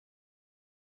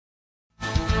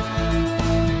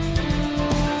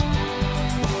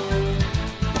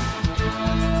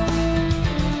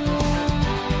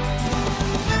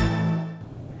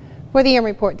For the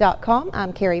IMReport.com,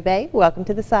 I'm Carrie Bay. Welcome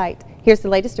to the site. Here's the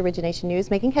latest origination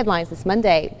news making headlines this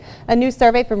Monday. A new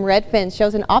survey from Redfin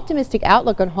shows an optimistic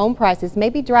outlook on home prices may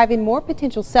be driving more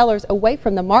potential sellers away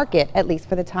from the market, at least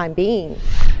for the time being.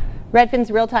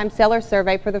 Redfin's real-time seller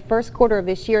survey for the first quarter of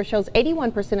this year shows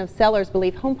 81% of sellers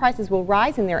believe home prices will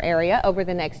rise in their area over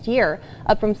the next year,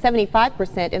 up from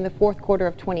 75% in the fourth quarter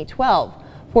of 2012.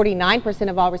 49%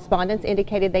 of all respondents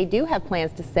indicated they do have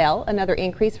plans to sell, another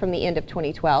increase from the end of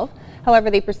 2012. However,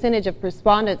 the percentage of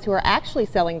respondents who are actually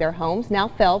selling their homes now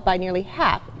fell by nearly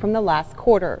half from the last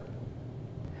quarter.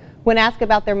 When asked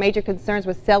about their major concerns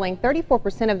with selling,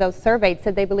 34% of those surveyed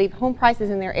said they believe home prices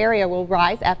in their area will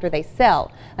rise after they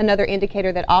sell, another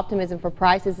indicator that optimism for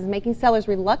prices is making sellers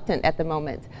reluctant at the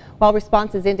moment. While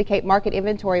responses indicate market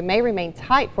inventory may remain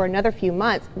tight for another few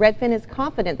months, Redfin is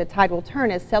confident the tide will turn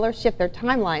as sellers shift their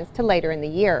timelines to later in the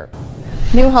year.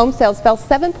 New home sales fell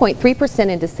 7.3%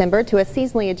 in December to a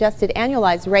seasonally adjusted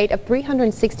annualized rate of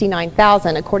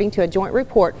 369,000, according to a joint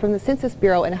report from the Census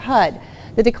Bureau and HUD.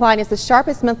 The decline is the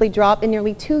sharpest monthly drop in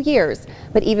nearly 2 years,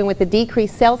 but even with the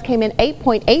decrease, sales came in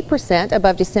 8.8%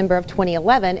 above December of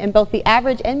 2011, and both the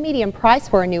average and median price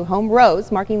for a new home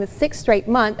rose, marking the 6th straight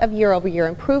month of year-over-year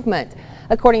improvement.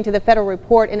 According to the federal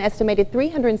report, an estimated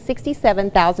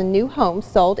 367,000 new homes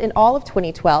sold in all of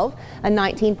 2012, a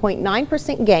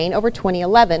 19.9% gain over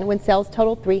 2011 when sales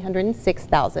totaled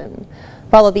 306,000.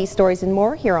 Follow these stories and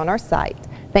more here on our site.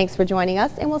 Thanks for joining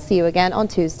us, and we'll see you again on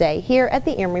Tuesday here at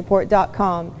the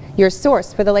IMReport.com, your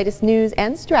source for the latest news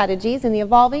and strategies in the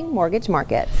evolving mortgage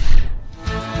markets.